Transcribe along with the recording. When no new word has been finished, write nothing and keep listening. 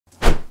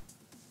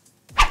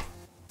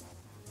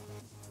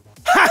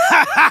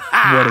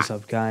What is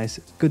up, guys?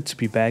 Good to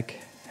be back.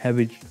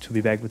 Happy to be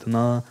back with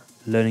another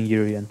Learning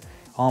Urien.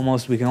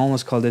 We can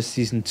almost call this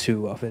season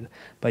 2 of it.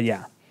 But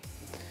yeah,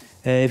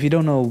 if you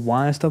don't know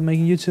why I stopped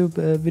making YouTube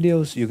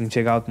videos, you can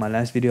check out my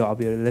last video I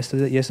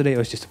uploaded yesterday. It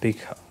was just a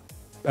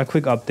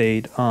quick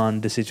update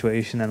on the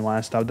situation and why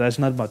I stopped. There's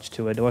not much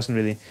to it.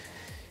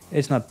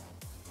 It's not.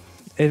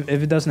 If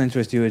it doesn't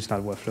interest you, it's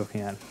not worth looking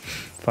at.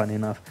 Funny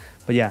enough.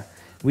 But yeah,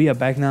 we are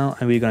back now,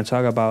 and we're gonna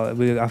talk about.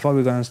 I thought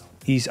we were gonna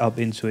ease up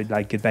into it,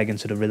 like get back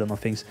into the rhythm of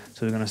things.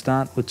 So we're gonna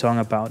start with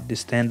talking about the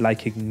stand light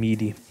kick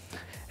meaty.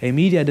 A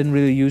meaty I didn't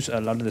really use a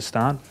lot at the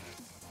start,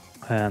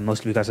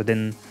 mostly because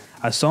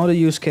I saw the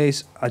use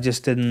case, I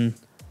just didn't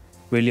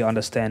really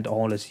understand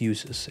all its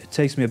uses. It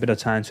takes me a bit of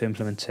time to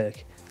implement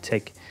tech.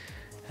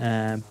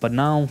 But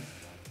now,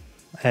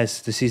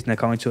 as the season is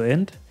coming to an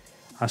end,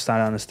 I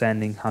started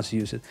understanding how to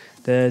use it.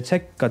 The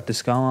tech got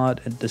discovered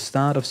at the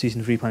start of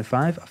season 3.5,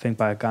 I think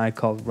by a guy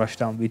called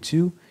Rushdown V2.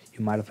 You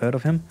might have heard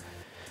of him.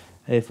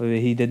 If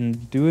he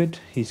didn't do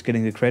it, he's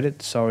getting the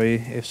credit. Sorry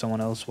if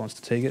someone else wants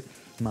to take it.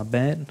 My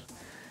bad.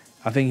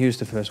 I think he was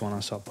the first one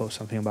I saw post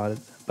something about it.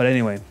 But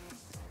anyway,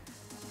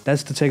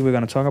 that's the tech we're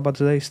going to talk about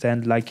today,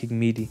 stand light kick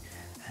meaty.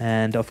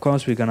 And of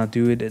course we're going to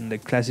do it in the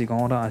classic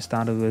order I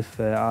started with,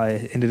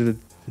 I ended it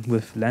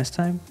with last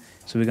time.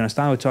 So we're going to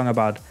start with talking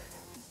about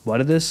what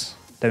it is.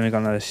 Then I'm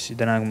going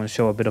to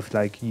show a bit of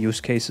like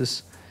use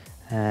cases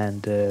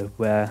and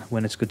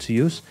when it's good to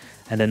use.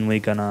 And then we're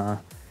going to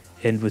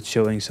end with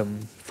showing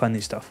some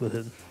funny stuff with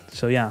it.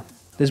 So yeah,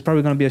 this is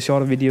probably going to be a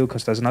shorter video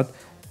because there's not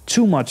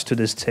too much to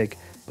this tech,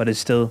 but it's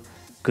still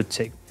good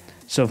tech.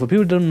 So for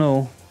people who don't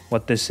know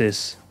what this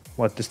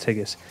tech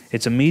is,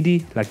 it's a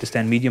meaty, like the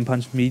stand medium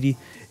punch meaty.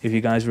 If you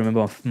guys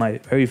remember my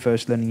very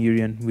first Learning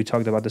Urien, we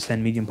talked about the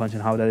stand medium punch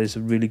and how that is a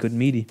really good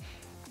meaty.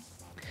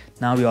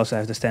 Now we also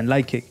have the stand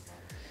light kick.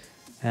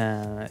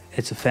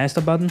 It's a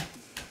faster button,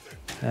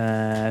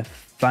 5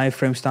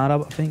 frame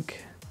startup I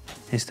think,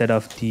 instead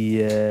of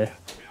the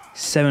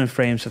 7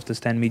 frames of the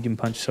stand medium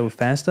punch, so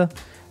faster.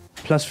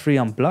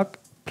 +3 on block,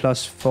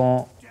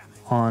 +4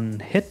 on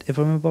hit, if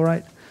I remember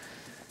right.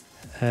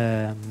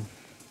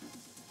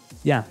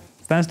 Yeah,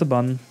 faster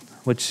button,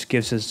 which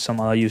gives us some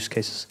other use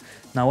cases.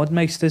 Now what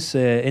makes this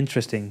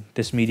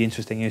this meaty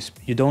interesting is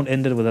you don't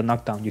end it with a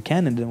knockdown. You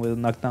can end it with a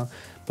knockdown,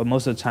 but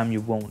most of the time you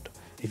won't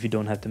if you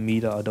don't have the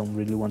meter or don't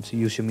really want to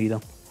use your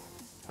meter.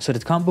 So the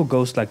combo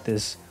goes like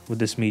this with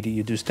this meaty.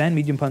 You do stand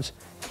medium punch,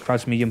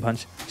 crouch medium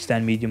punch,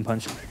 stand medium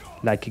punch,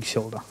 light kick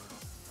shoulder.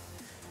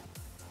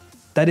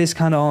 That is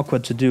kind of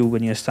awkward to do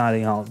when you're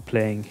starting out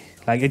playing.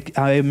 Like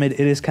I admit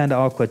it is kind of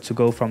awkward to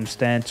go from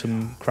stand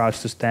to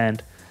crouch to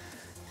stand,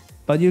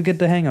 but you get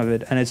the hang of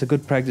it, and it's a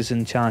good practice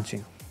in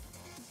charging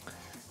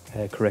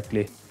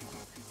correctly.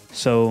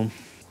 So,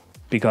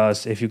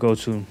 because if you go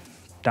to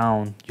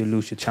down, you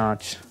lose your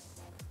charge.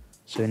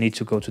 So you need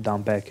to go to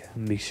down back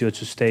and make sure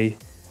to stay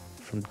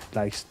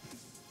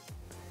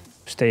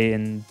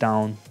in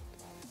down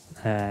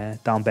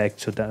back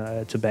to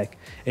back.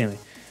 Anyway,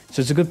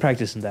 so it's a good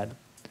practice in that.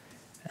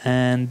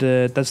 And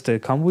that's the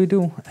combo we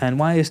do. And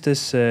why is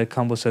this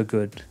combo so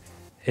good?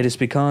 It is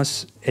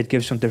because it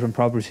gives some different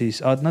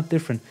properties. Not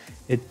different.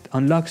 It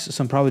unlocks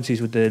some properties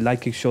with the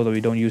light kick shoulder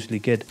we don't usually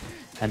get.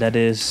 And that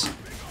is,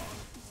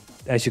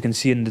 as you can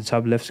see in the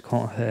top left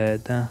corner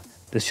there,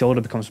 the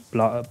shoulder becomes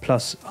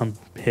plus on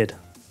hit.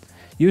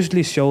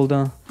 Usually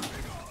shoulder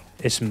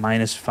is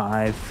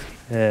 -5,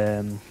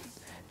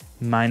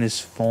 -4,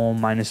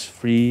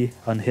 -3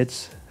 on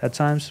hits at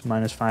times,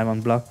 -5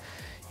 on block.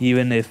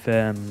 Even if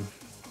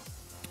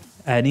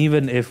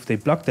they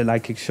block the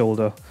light kick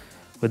shoulder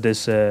with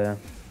this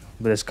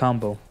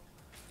combo,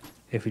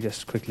 if we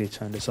just quickly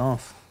turn this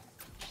off,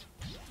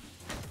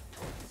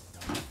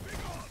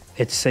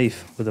 it's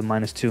safe with a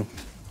 -2.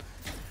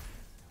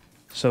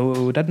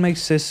 So that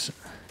makes this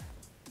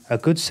a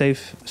good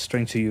safe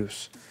string to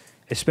use,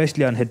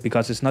 especially on hit,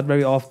 because it's not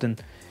very often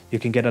you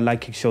can get a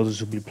light kick shoulder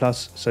to be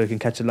plus, so you can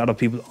catch a lot of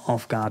people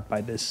off guard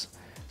by this.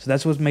 So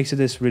that's what makes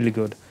this really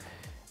good.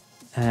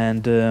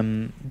 And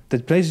the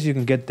places you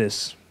can get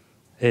this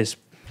is,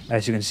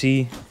 as you can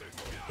see,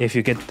 if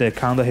you get the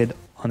counter hit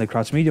on the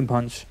crouch medium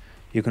punch,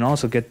 you can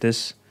also get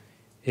this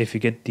if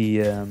you get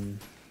the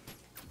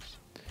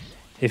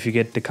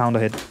counter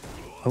hit.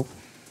 Oh,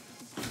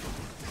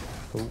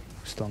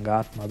 still on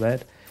guard, my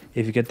bad.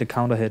 If you get the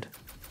counter hit,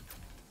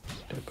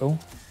 there we go,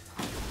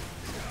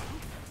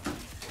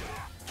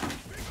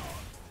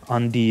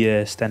 on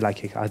the stand light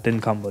kick. I didn't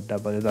combo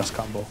that, but it does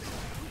combo.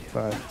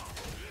 There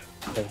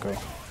we go.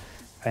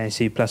 And you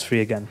see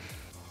 +3 again.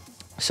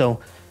 So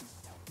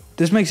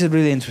this makes it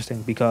really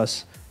interesting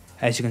because,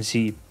 as you can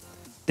see,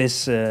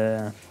 this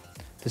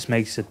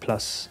makes it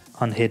plus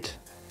on hit,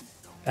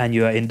 and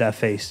you are in that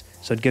phase.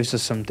 So it gives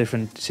us some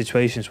different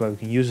situations where we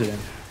can use it in.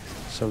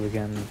 So we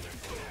can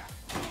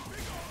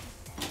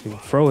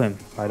throw him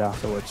right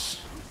afterwards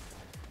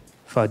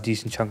for a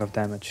decent chunk of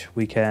damage.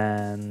 We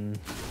can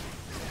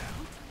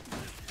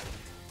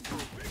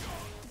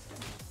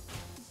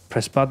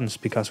press buttons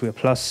because we are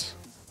plus.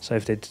 So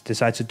if they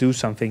decide to do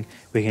something,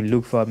 we can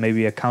look for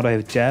maybe a counter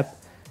hit jab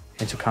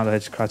into counter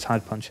hit, crouch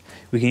hard punch.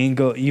 We can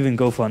even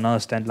go for another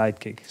stand light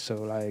kick. So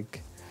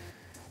like,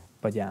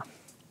 but yeah.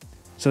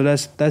 So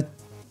that's that.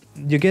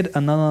 You get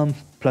another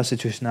plus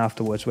situation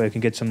afterwards where you can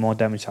get some more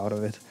damage out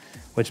of it,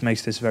 which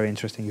makes this very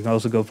interesting. You can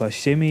also go for a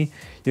shimmy.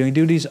 You can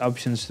do these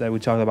options that we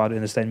talked about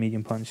in the stand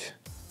medium punch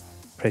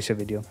pressure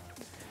video.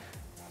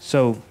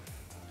 So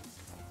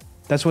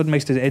that's what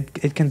makes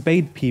it can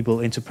bait people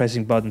into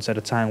pressing buttons at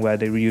a time where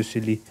they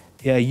usually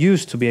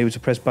used to be able to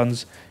press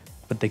buttons,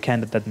 but they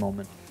can't at that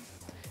moment.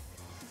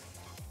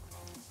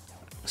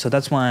 So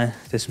that's why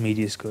this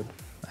media is good,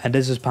 and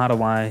this is part of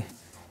why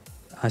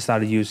I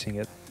started using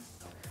it.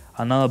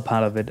 Another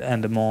part of it,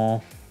 and the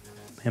more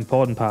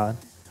important part,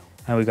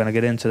 and we're gonna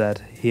get into that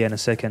here in a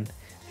second,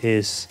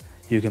 is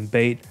you can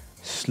bait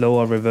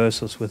slower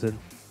reversals with it.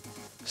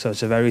 So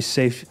it's a very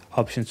safe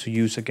option to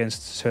use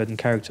against certain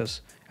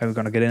characters, and we're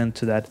gonna get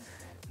into that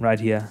right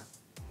here,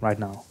 right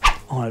now.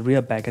 Alright, we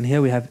are back, and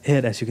here we have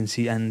it, as you can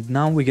see, and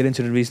now we get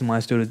into the reason why I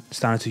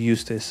started to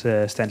use this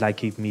stand light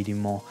kick media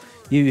more.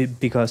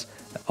 Because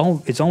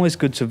it's always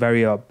good to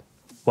vary up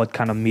what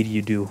kind of media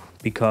you do,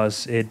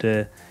 because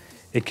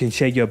it can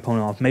shake your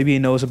opponent off. Maybe he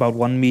knows about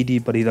one meaty,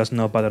 but he doesn't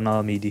know about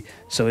another meaty.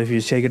 So if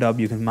you shake it up,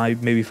 you can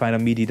maybe find a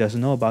meaty he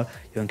doesn't know about.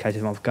 You can catch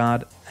him off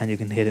guard, and you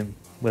can hit him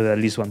with at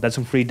least one. That's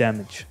some free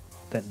damage.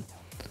 Then,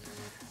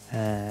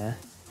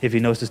 if he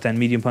knows the stand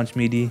medium punch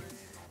meaty,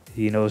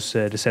 he knows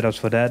the setups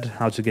for that,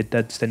 how to get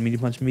that stand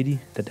medium punch meaty,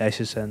 the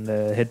dashes and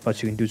the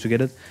headbutts you can do to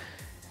get it.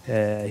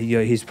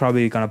 He's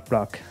probably gonna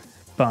block,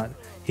 but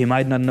he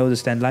might not know the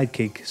stand light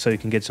kick, so you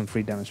can get some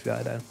free damage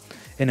via that.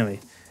 Anyway.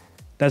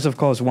 That's of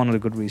course one of the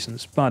good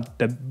reasons, but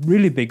the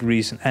really big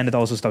reason, and it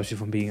also stops you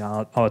from being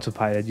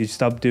autopilot. You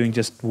stop doing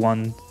just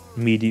one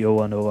meaty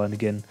over and over and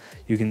again.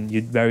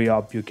 You vary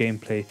up your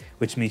gameplay,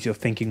 which means you're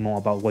thinking more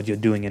about what you're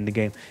doing in the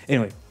game.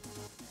 Anyway,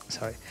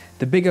 sorry.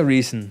 The bigger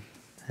reason,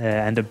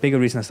 and the bigger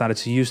reason I started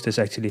to use this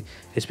actually,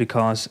 is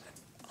because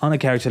on a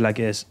character like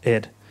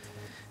Ed,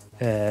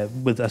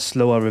 with a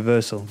slower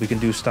reversal, we can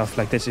do stuff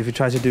like this. If we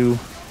try to do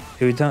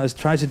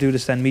the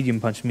stand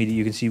medium punch meaty,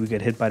 you can see we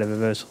get hit by the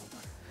reversal.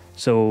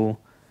 So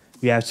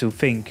we have to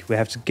think, we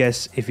have to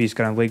guess if he's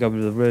gonna wake up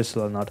with a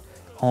reversal or not,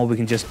 or we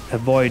can just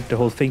avoid the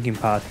whole thinking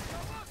part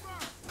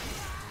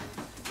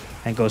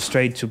and go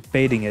straight to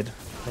baiting it.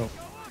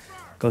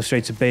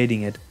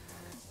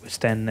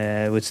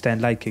 With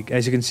stand light kick.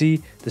 As you can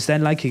see, the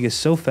stand light kick is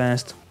so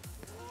fast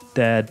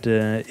that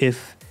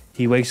if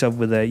he wakes up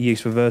with a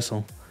EX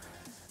reversal,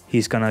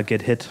 he's gonna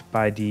get hit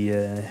by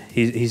the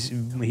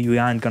we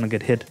aren't gonna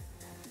get hit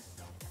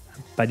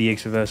by the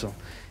EX reversal.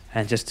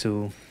 And just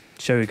to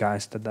show you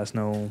guys that there's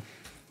no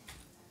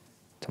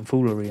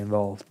tomfoolery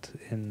involved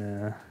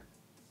in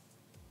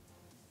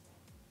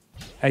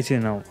actually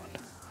no,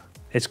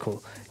 it's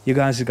cool. You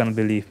guys are gonna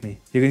believe me.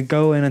 You can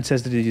go in and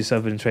test it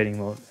yourself in training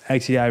mode.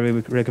 Actually, I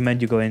really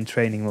recommend you go in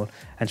training mode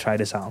and try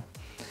this out.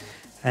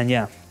 And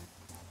yeah,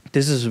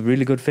 this is a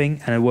really good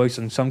thing, and it works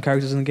on some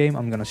characters in the game.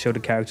 I'm gonna show the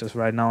characters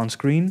right now on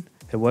screen.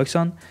 It works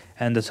on,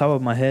 and the top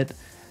of my head,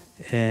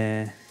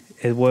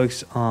 it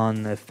works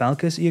on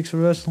Falca's EX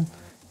reversal,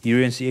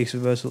 Urien's EX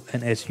reversal,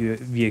 and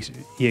SUVX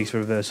EX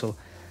reversal.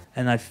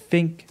 And I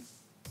think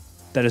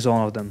that is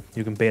all of them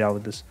you can bait out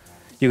with this.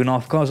 You can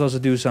of course also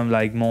do some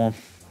like more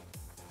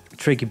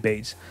tricky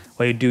baits,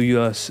 where you do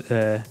your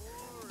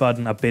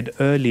button a bit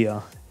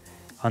earlier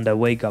on their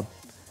wake up.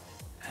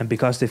 And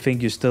because they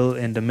think you're still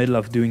in the middle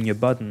of doing your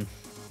button,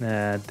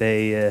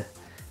 they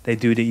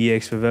do the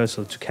EX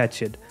reversal to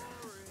catch it.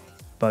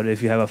 But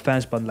if you have a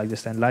fast button like the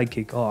stand light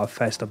kick, or a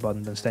faster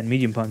button than stand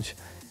medium punch,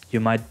 you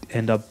might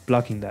end up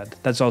blocking that.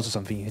 That's also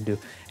something you can do.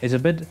 It's a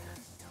bit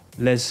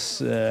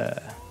less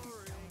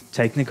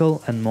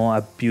technical and more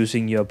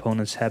abusing your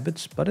opponent's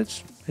habits, but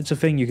it's a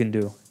thing you can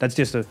do. That's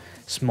just a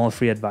small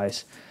free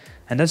advice,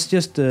 and that's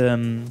just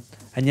and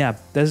yeah,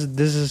 this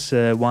is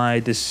why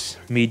this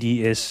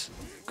meaty is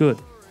good,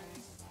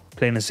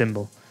 plain and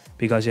simple,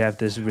 because you have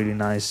this really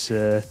nice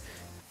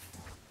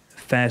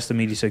faster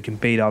meaty, so you can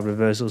bait out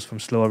reversals from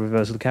slower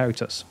reversal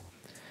characters.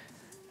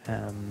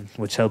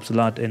 Which helps a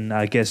lot in,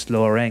 I guess,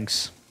 lower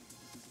ranks,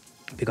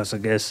 because I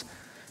guess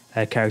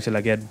a character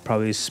like Ed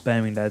probably is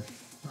spamming that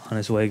on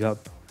his wake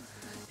up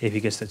if he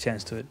gets the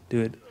chance to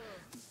do it.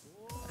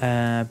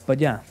 But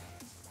yeah,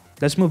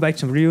 let's move back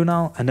to Ryu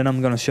now, and then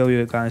I'm gonna show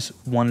you guys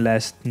one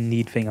last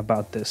neat thing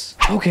about this.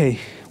 Okay,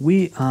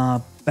 we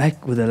are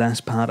back with the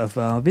last part of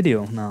our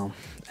video now,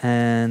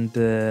 and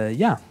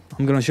yeah,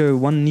 I'm gonna show you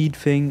one neat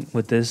thing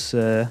with this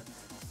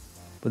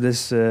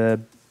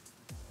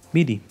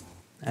meaty.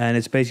 And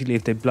it's basically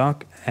if they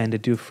block and they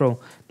do throw.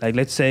 Like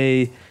let's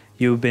say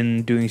you've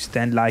been doing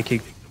stand light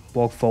kick,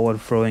 walk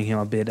forward, throwing him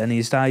a bit, and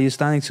you're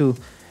starting to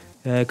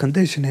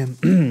condition him.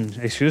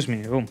 Excuse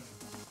me. Oh,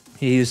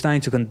 you're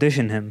starting to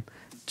condition him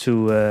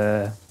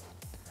to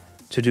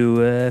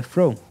do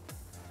throw.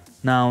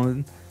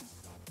 Now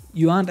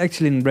you aren't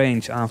actually in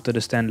range after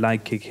the stand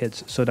light kick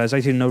hits, so there's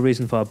actually no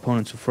reason for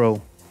opponent to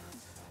throw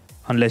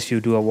unless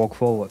you do a walk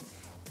forward.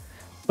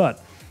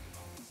 But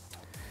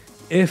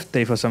if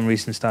they for some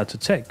reason start to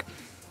take,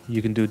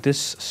 you can do this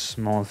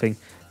small thing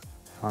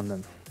on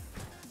them.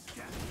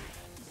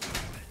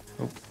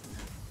 Oh.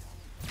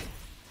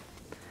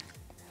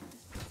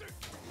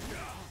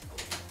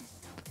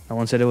 No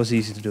one said it was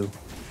easy to do.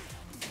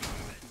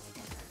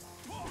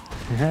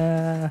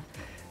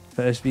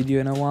 First video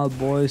in a while,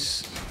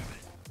 boys.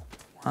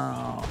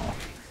 Wow.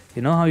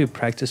 You know how you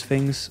practice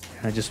things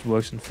and it just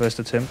works in first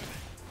attempt?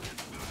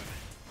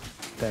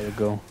 There you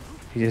go.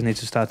 You just need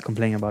to start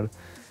complaining about it.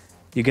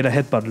 You get a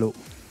headbutt loop.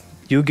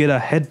 You get a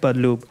headbutt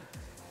loop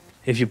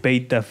if you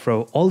bait that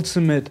throw.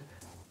 Ultimate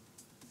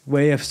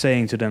way of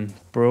saying to them,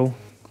 bro,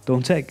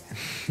 don't take.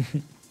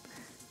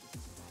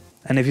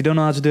 And if you don't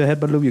know how to do a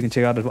headbutt loop, you can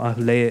check out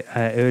an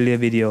earlier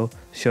video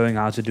showing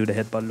how to do the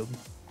headbutt loop.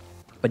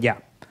 But yeah,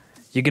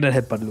 you get a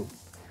headbutt loop.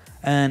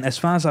 And as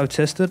far as I've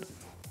tested,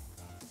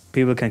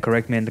 people can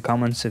correct me in the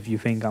comments if you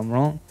think I'm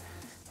wrong.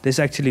 This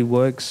actually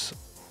works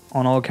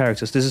on all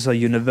characters. This is a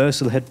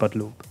universal headbutt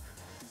loop.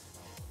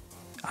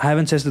 I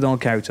haven't tested all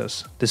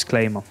characters,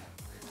 disclaimer.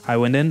 I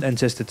went in and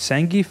tested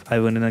Zangief, I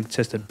went in and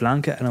tested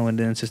Blanca, and I went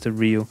in and tested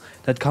Ryu.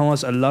 That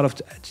covers a lot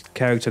of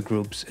character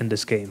groups in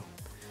this game.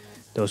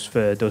 Those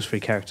 3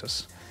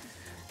 characters.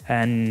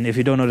 And if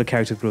you don't know the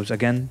character groups,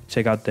 again,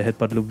 check out the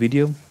headbutt loop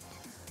video.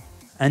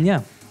 And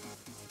yeah,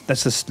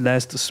 that's the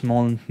last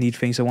small neat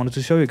things I wanted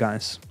to show you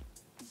guys.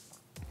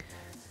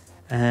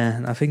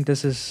 And I think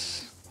this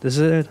is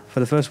it for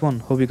the first one.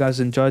 Hope you guys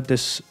enjoyed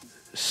this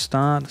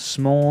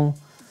small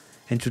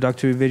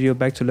introductory video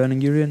back to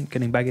learning Urien,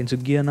 getting back into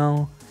gear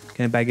now,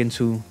 getting back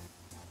into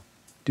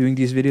doing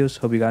these videos.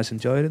 Hope you guys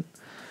enjoyed it.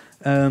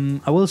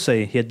 I will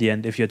say here at the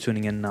end, if you're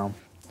tuning in now,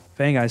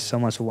 thank you guys so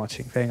much for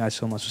watching. Thank you guys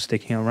so much for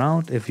sticking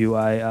around. If you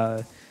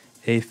are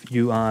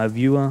a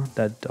viewer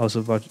that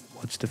also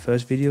watched the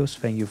first videos,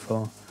 thank you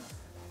for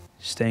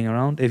staying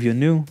around. If you're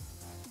new,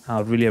 I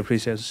would really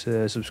appreciate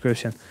a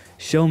subscription.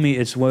 Show me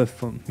it's worth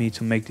for me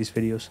to make these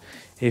videos.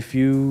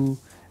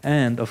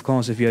 And of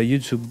course, if you're a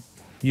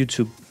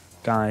YouTube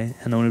guy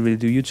and only really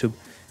do YouTube,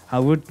 I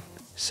would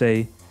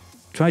say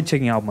try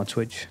checking out my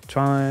Twitch.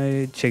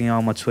 Try checking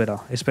out my Twitter,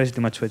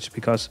 especially my Twitch,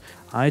 because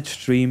I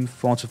stream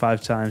 4 to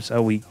 5 times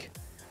a week.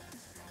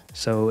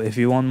 So if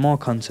you want more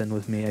content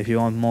with me, if you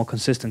want more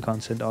consistent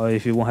content, or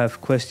if you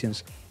have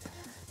questions,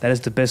 that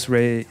is the best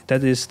way.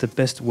 That is the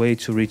best way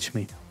to reach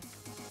me.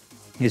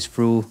 Is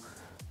through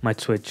my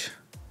Twitch.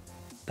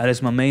 That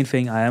is my main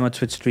thing. I am a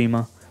Twitch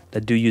streamer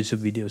that do YouTube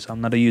videos. I'm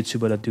not a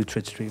YouTuber that do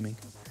Twitch streaming.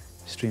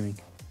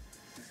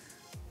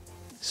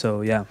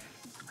 So yeah,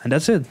 and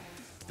that's it.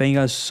 Thank you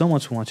guys so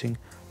much for watching.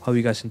 Hope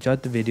you guys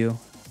enjoyed the video.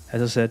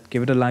 As I said,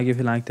 give it a like if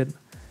you liked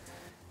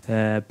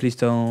it. Please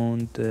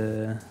don't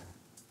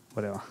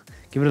whatever.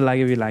 Give it a like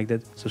if you liked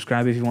it.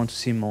 Subscribe if you want to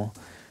see more.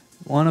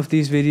 One of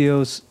these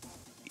videos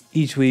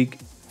each week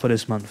for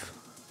this month.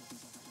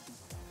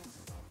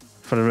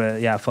 For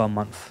a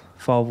month.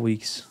 4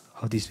 weeks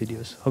of these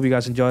videos. Hope you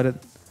guys enjoyed it.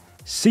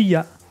 See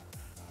ya!